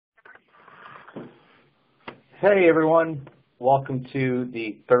Hey everyone, welcome to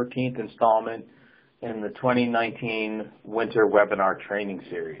the 13th installment in the 2019 Winter Webinar Training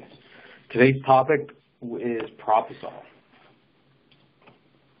Series. Today's topic is Propizol.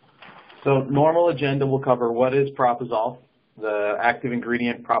 So normal agenda will cover what is Propizol, the active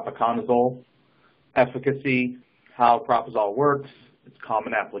ingredient propiconazole, efficacy, how Propizol works, its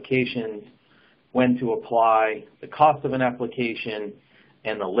common applications, when to apply, the cost of an application,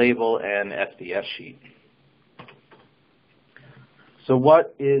 and the label and SDS sheet. So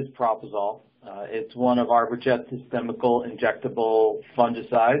what is Propizol? It's one of Arborjet's systemical injectable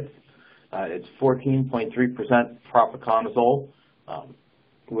fungicides. It's 14.3% propiconazole,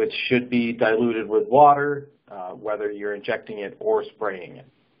 which should be diluted with water, whether you're injecting it or spraying it.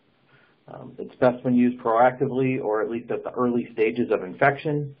 It's best when used proactively or at least at the early stages of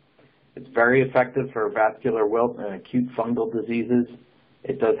infection. It's very effective for vascular wilt and acute fungal diseases.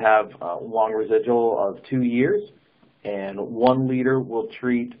 It does have a long residual of 2 years. And 1 liter will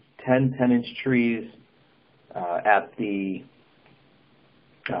treat 10 10-inch trees at the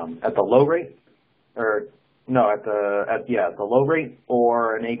low rate, or no, at the low rate,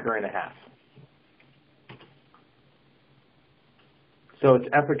 or 1.5 acres. So its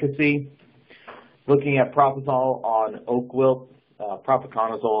efficacy, looking at Propizol on oak wilt,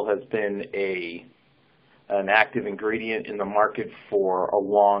 propiconazole has been an active ingredient in the market for a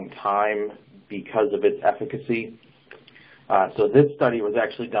long time because of its efficacy. So this study was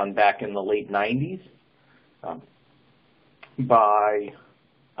actually done back in the late 90s by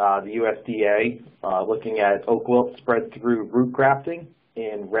the USDA, looking at oak wilt spread through root grafting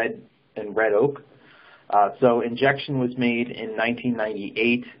in red oak. So injection was made in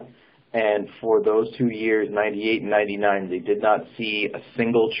 1998, and for those 2 years, 98 and 99, they did not see a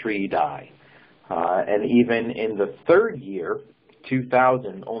single tree die. And even in the 3rd year,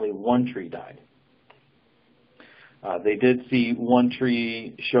 2000, only 1 tree died. They did see 1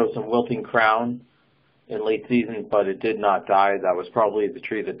 tree show some wilting crown in late season, but it did not die. That was probably the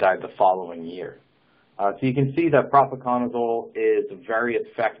tree that died the following year. So you can see that propiconazole is a very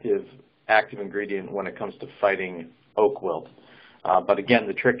effective active ingredient when it comes to fighting oak wilt. But again,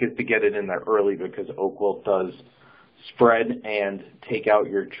 the trick is to get it in there early because oak wilt does spread and take out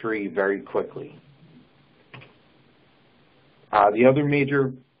your tree very quickly. The other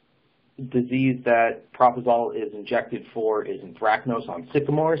major disease that Propizol is injected for is anthracnose on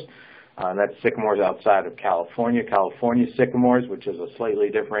sycamores. That's sycamores outside of California. California sycamores, which is a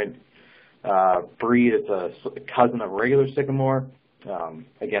slightly different breed. It's a cousin of regular sycamore.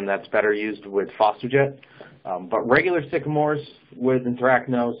 Again, that's better used with Arborjet. But regular sycamores with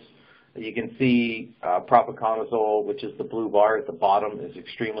anthracnose, you can see propiconazole, which is the blue bar at the bottom, is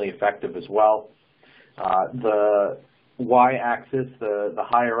extremely effective as well. The y-axis, the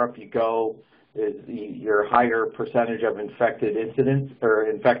higher up you go, is your higher percentage of infected incidents or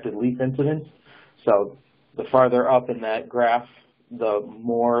infected leaf incidents. So the farther up in that graph, the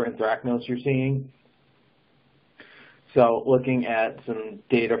more anthracnose you're seeing. So looking at some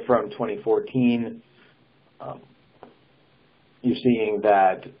data from 2014, you're seeing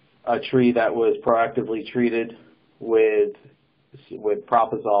that a tree that was proactively treated with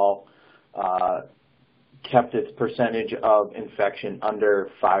Propizol kept its percentage of infection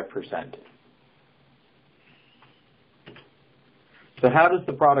under 5%. So how does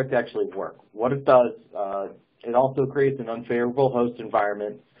the product actually work? What it does, it also creates an unfavorable host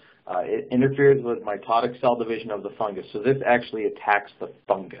environment. It interferes with mitotic cell division of the fungus. So this actually attacks the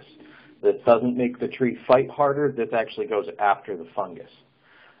fungus. This doesn't make the tree fight harder. This actually goes after the fungus.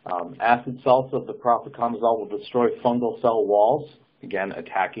 Acid salts of the propiconazole will destroy fungal cell walls, again,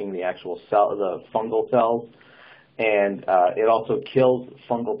 attacking the actual cell, the fungal cells, and it also kills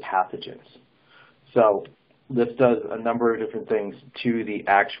fungal pathogens. So this does a number of different things to the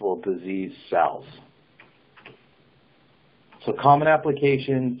actual disease cells. So common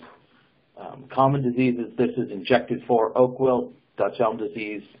applications, common diseases, this is injected for oak wilt, Dutch elm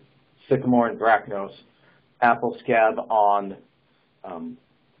disease, sycamore anthracnose, apple scab on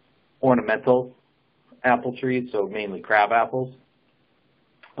ornamental apple trees, so mainly crab apples.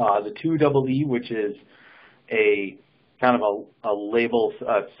 The 2-EE, which is a kind of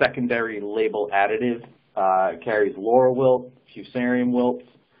a secondary label additive, carries laurel wilt, fusarium wilt,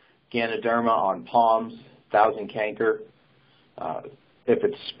 ganoderma on palms, thousand canker. If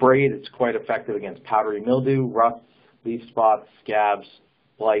it's sprayed, it's quite effective against powdery mildew, rusts, leaf spots, scabs,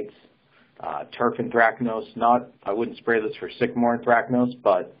 blights, turf anthracnose. I wouldn't spray this for sycamore anthracnose,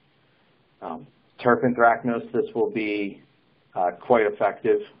 but turf anthracnose, this will be quite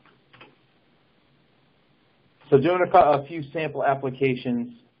effective. So doing a few sample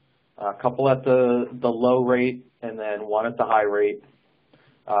applications, a couple at the low rate, and then one at the high rate.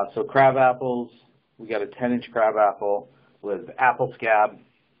 So crab apples, we got a 10-inch crab apple with apple scab.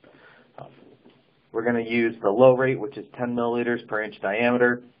 We're going to use the low rate, which is 10 milliliters per inch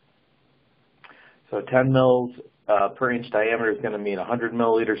diameter. So 10 mils per inch diameter is going to mean 100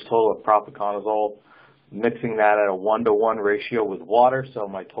 milliliters total of propiconazole, mixing that at a 1-to-1 ratio with water. So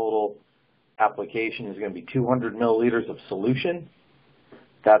my total application is going to be 200 milliliters of solution.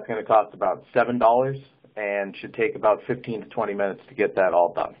 That's going to cost about $7 and should take about 15 to 20 minutes to get that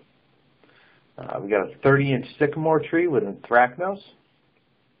all done. We got a 30-inch sycamore tree with anthracnose.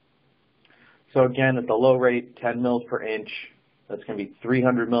 So again, at the low rate, 10 mils per inch, that's going to be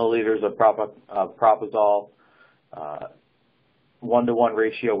 300 milliliters of Propizol, 1-to-1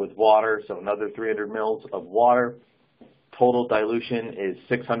 ratio with water, so another 300 mils of water. Total dilution is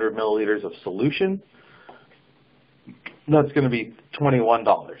 600 milliliters of solution. That's going to be $21.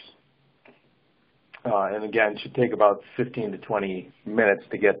 And again, it should take about 15 to 20 minutes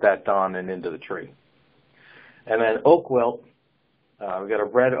to get that done and into the tree. And then oak wilt, we've got a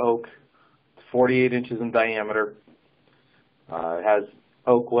red oak, 48 inches in diameter. It has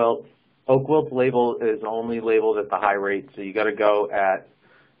oak wilt. Oak wilt's label is only labeled at the high rate, so you got to go at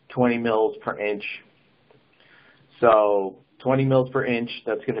 20 mils per inch. So 20 mils per inch,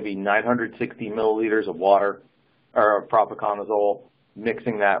 that's going to be 960 milliliters of water, or propiconazole,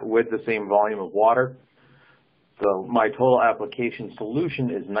 mixing that with the same volume of water. So my total application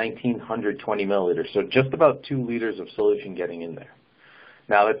solution is 1,920 milliliters, so just about 2 liters of solution getting in there.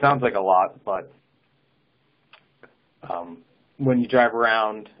 Now, that sounds like a lot, but when you drive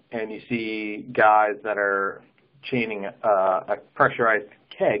around and you see guys that are chaining a pressurized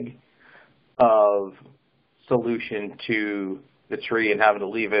keg of solution to the tree and having to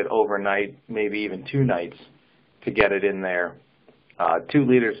leave it overnight, maybe even 2 nights to get it in there, 2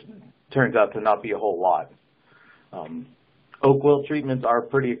 liters turns out to not be a whole lot. Oak wilt treatments are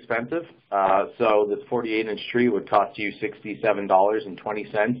pretty expensive, so this 48-inch tree would cost you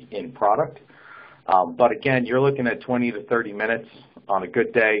 $67.20 in product. But again, you're looking at 20 to 30 minutes on a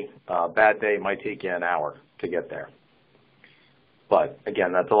good day. Bad day might take you an hour to get there. But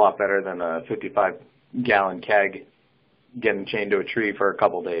again, that's a lot better than a 55-gallon keg getting chained to a tree for a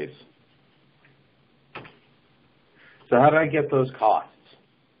couple days. So how did I get those costs?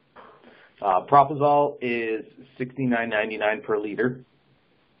 Propizol is $69.99 per liter.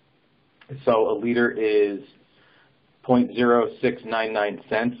 So a liter is 0.0699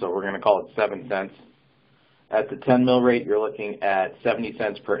 cents, so we're going to call it 7 cents. At the 10 mil rate, you're looking at 70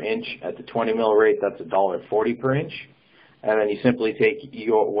 cents per inch. At the 20 mil rate, that's $1.40 per inch. And then you simply take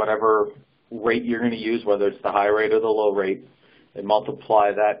your whatever rate you're going to use, whether it's the high rate or the low rate, and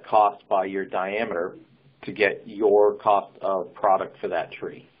multiply that cost by your diameter to get your cost of product for that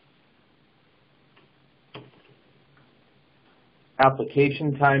tree.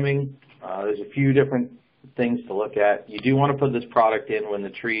 Application timing, there's a few different things to look at. You do want to put this product in when the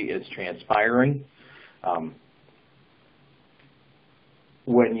tree is transpiring.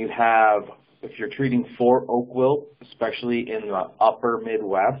 When you have, if you're treating for oak wilt, especially in the upper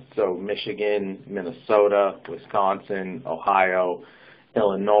Midwest, so Michigan, Minnesota, Wisconsin, Ohio,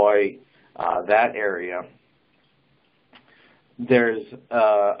 Illinois, that area, there's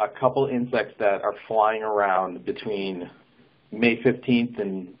a couple insects that are flying around between May 15th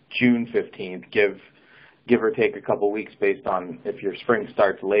and June 15th, give or take a couple weeks based on if your spring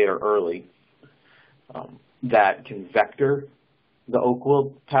starts late or early, that can vector the oak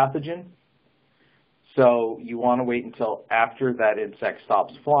wilt pathogen. So you want to wait until after that insect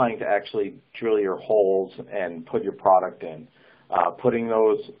stops flying to actually drill your holes and put your product in. Drilling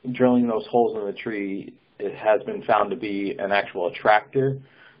those holes in the tree, it has been found to be an actual attractor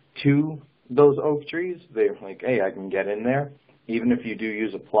to those oak trees. They're like, hey, I can get in there, even if you do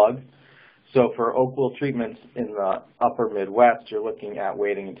use a plug. So for oak wilt treatments in the upper Midwest, you're looking at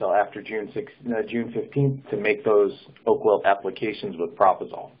waiting until after June 15th to make those oak wilt applications with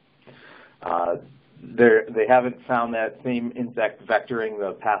Propizol. They haven't found that same insect vectoring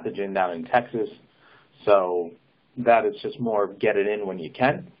the pathogen down in Texas, so that is just more get it in when you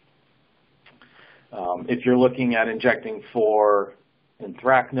can. If you're looking at injecting for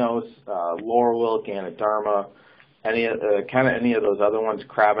anthracnose, laurel, ganoderma, any of those other ones,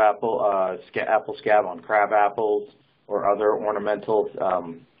 crab apple, apple scab on crab apples or other ornamental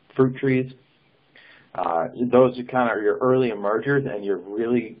fruit trees, those are kind of your early emergers, and you're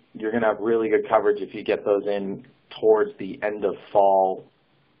going to have really good coverage if you get those in towards the end of fall,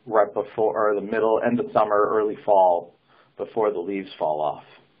 right before, or the end of summer, early fall, before the leaves fall off.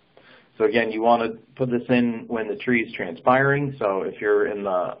 So again, you want to put this in when the tree is transpiring. So if you're in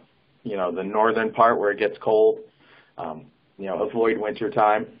the the northern part where it gets cold. Avoid winter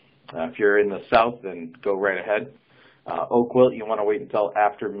time. If you're in the south, then go right ahead. Oak wilt, you want to wait until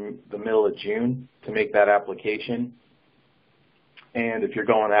after the middle of June to make that application. And if you're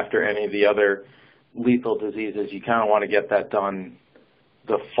going after any of the other lethal diseases, you kind of want to get that done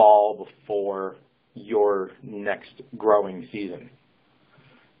the fall before your next growing season.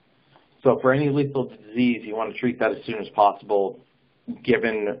 So for any lethal disease, you want to treat that as soon as possible,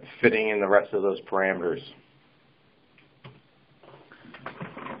 given fitting in the rest of those parameters.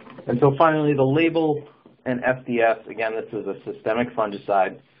 And so finally, the label and SDS, again, this is a systemic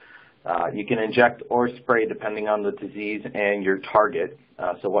fungicide. You can inject or spray depending on the disease and your target,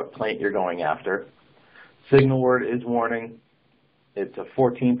 so what plant you're going after. Signal word is warning. It's a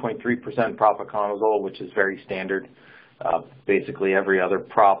 14.3% propiconazole, which is very standard. Basically, every other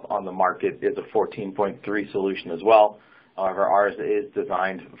prop on the market is a 14.3 solution as well. However, ours is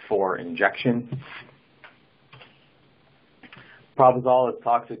designed for injection. Propizol is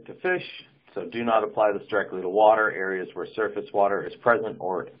toxic to fish, so do not apply this directly to water, areas where surface water is present,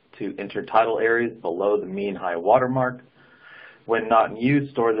 or to intertidal areas below the mean high water mark. When not in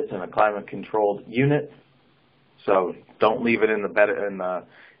use, store this in a climate-controlled unit. So don't leave it in the bed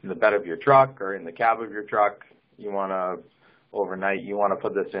of your truck or in the cab of your truck. You want to overnight. You want to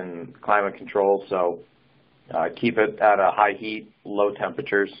put this in climate control. So keep it at a high heat, low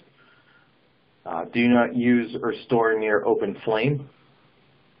temperatures. Do not use or store near open flame.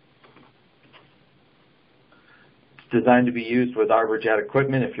 It's designed to be used with Arborjet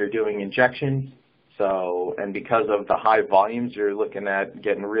equipment if you're doing injections. And because of the high volumes, you're looking at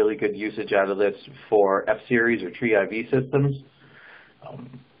getting really good usage out of this for F-Series or tree IV systems.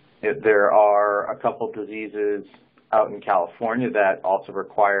 There are a couple diseases out in California that also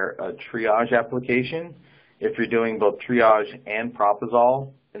require a triage application. If you're doing both triage and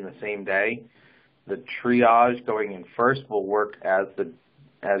Propizol in the same day, the triage going in first will work as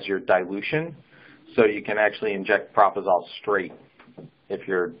your dilution, so you can actually inject Propizol straight if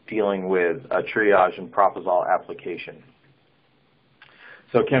you're dealing with a triage and Propizol application.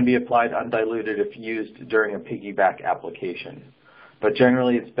 So it can be applied undiluted if used during a piggyback application. But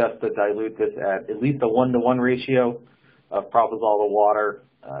generally, it's best to dilute this at least a 1-to-1 ratio of Propizol to water.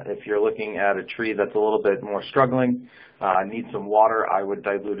 If you're looking at a tree that's a little bit more struggling, needs some water, I would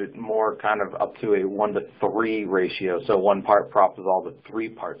dilute it more kind of up to a 1-to-3 ratio, so 1 part Propizol to 3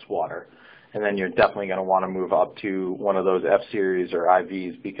 parts water. And then you're definitely going to want to move up to one of those F-Series or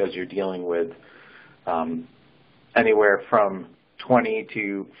IVs because you're dealing with anywhere from 20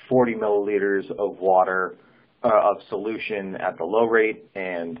 to 40 milliliters of water, of solution at the low rate,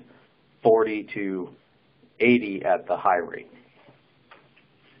 and 40 to 80 at the high rate.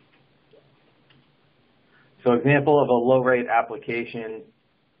 So example of a low rate application,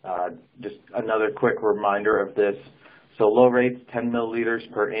 just another quick reminder of this. So low rate's 10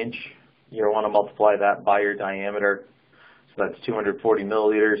 milliliters per inch. You want to multiply that by your diameter, so that's 240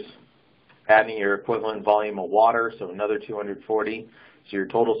 milliliters. Adding your equivalent volume of water, so another 240, so your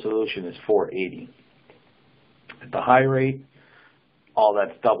total solution is 480. At the high rate, all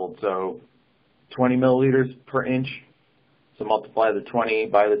that's doubled, so 20 milliliters per inch, so multiply the 20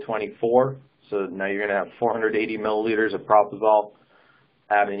 by the 24, so now you're going to have 480 milliliters of Propizol,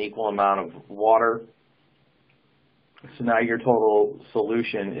 add an equal amount of water. So now your total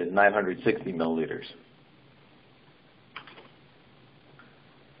solution is 960 milliliters.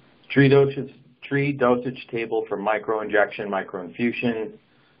 Tree dosage table for microinjection, microinfusion.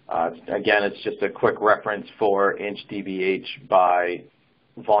 Again, it's just a quick reference for inch dBH by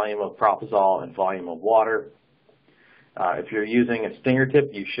volume of Propizol and volume of water. If you're using a stinger tip,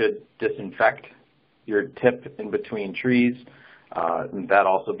 you should disinfect your tip in between trees. That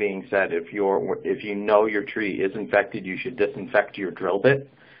also being said, if you know your tree is infected, you should disinfect your drill bit,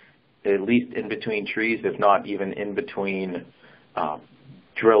 at least in between trees, if not even in between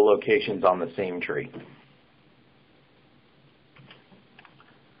drill locations on the same tree.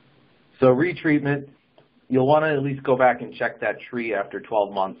 So retreatment, you'll want to at least go back and check that tree after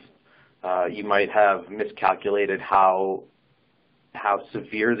 12 months. You might have miscalculated how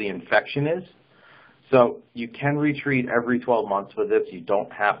severe the infection is. So you can retreat every 12 months with this. You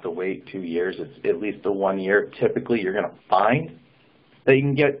don't have to wait 2 years. It's at least a 1 year. Typically, you're going to find that you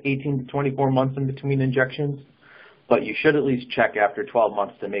can get 18 to 24 months in between injections, but you should at least check after 12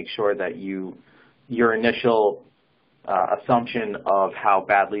 months to make sure that your initial assumption of how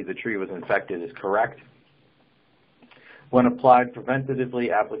badly the tree was infected is correct. When applied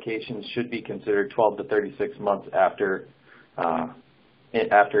preventatively, applications should be considered 12 to 36 months after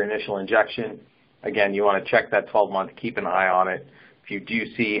initial injection. Again, you want to check that 12 months, keep an eye on it. If If you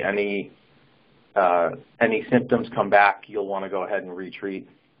do see any symptoms come back, you'll want to go ahead and retreat.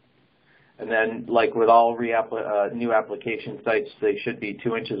 And then, like with all new application sites, they should be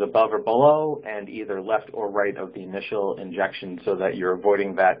 2 inches above or below and either left or right of the initial injection so that you're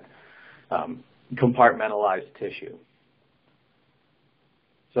avoiding that compartmentalized tissue.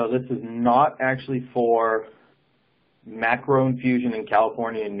 So this is not actually for macro infusion in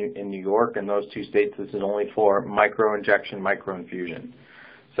California and in New York and those 2 states. This is only for micro injection, micro infusion.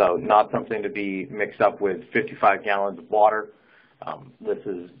 So not something to be mixed up with 55 gallons of water. This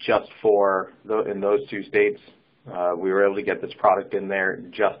is just for, in those 2 states, we were able to get this product in there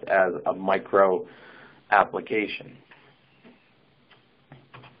just as a micro application.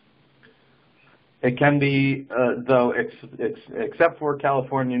 It can be, though, except for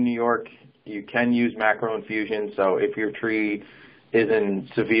California and New York, you can use macro infusion. So if your tree is in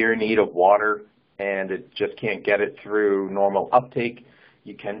severe need of water and it just can't get it through normal uptake,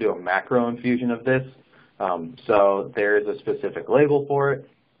 you can do a macro infusion of this. So there is a specific label for it.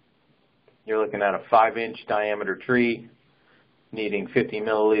 You're looking at a 5-inch diameter tree needing 50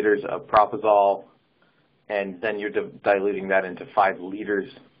 milliliters of Propizol, and then you're diluting that into 5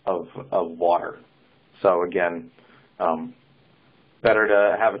 liters of water. So again, better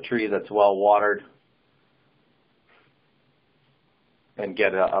to have a tree that's well watered and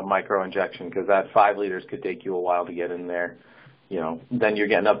get a micro injection, because that 5 liters could take you a while to get in there. You know, then you're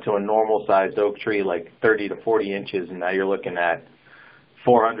getting up to a normal-sized oak tree, like 30 to 40 inches, and now you're looking at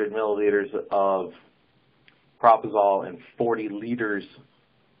 400 milliliters of Propizol and 40 liters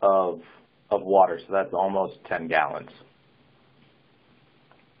of water. So that's almost 10 gallons.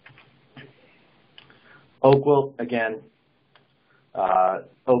 Oak wilt, again,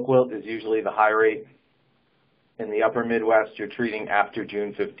 oak wilt is usually the high rate. In the upper Midwest, you're treating after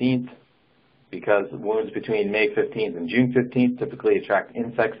June 15th. Because wounds between May 15th and June 15th typically attract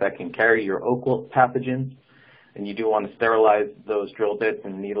insects that can carry your oak wilt pathogens, and you do want to sterilize those drill bits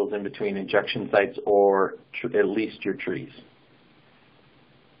and needles in between injection sites or at least your trees.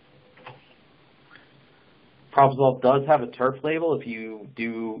 Propizol does have a turf label if you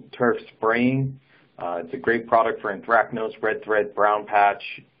do turf spraying. It's a great product for anthracnose, red thread, brown patch,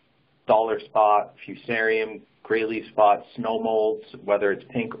 dollar spot, fusarium, gray leaf spot, snow molds, whether it's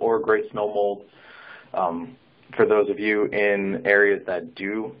pink or gray snow mold. For those of you in areas that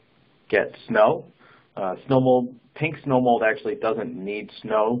do get snow, pink snow mold actually doesn't need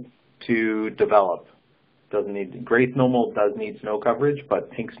snow to develop. Gray snow mold does need snow coverage,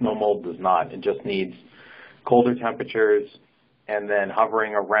 but pink snow mold does not. It just needs colder temperatures and then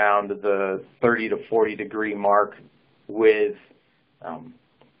hovering around the 30 to 40 degree mark with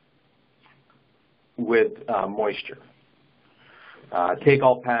moisture.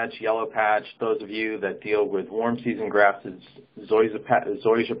 Take-all patch, yellow patch, those of you that deal with warm season grasses,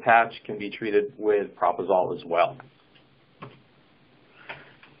 zoysia patch can be treated with Propizol as well.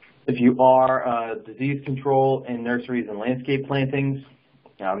 If you are disease control in nurseries and landscape plantings,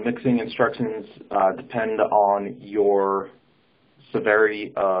 mixing instructions depend on your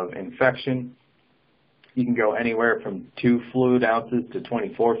severity of infection. You can go anywhere from 2 fluid ounces to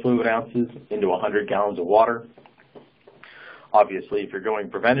 24 fluid ounces into 100 gallons of water. Obviously, if you're going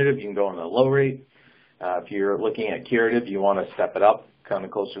preventative, you can go on a low rate. If you're looking at curative, you want to step it up, kind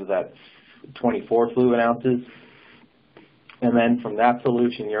of closer to that 24 fluid ounces. And then from that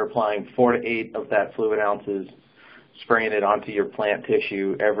solution, you're applying 4 to 8 of that fluid ounces, spraying it onto your plant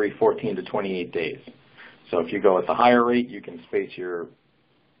tissue every 14 to 28 days. So if you go at the higher rate, you can space your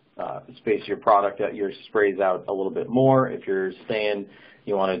product, your sprays out a little bit more. If you're saying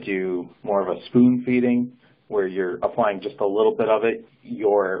you want to do more of a spoon feeding where you're applying just a little bit of it,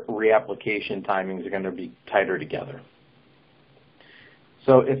 your reapplication timings are going to be tighter together.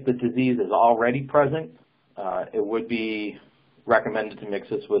 So if the disease is already present, it would be recommended to mix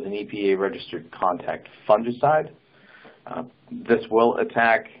this with an EPA-registered contact fungicide. This will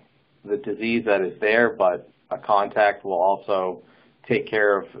attack the disease that is there, but a contact will also take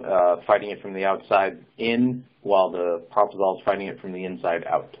care of fighting it from the outside in, while the Propizol is fighting it from the inside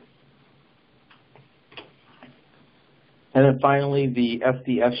out. And then finally, the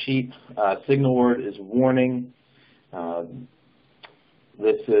SDF sheet. Signal word is warning.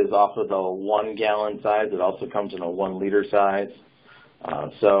 This is off of the 1 gallon size. It also comes in a 1 liter size.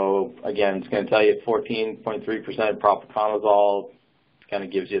 So again, it's going to tell you 14.3% propiconazole. Kind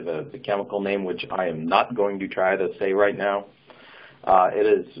of gives you the chemical name, which I am not going to try to say right now.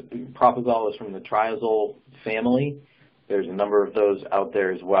 Propizol is from the triazole family. There's a number of those out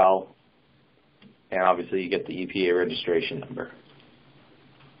there as well. And obviously you get the EPA registration number.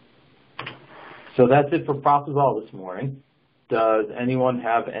 So that's it for Propizol this morning. Does anyone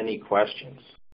have any questions?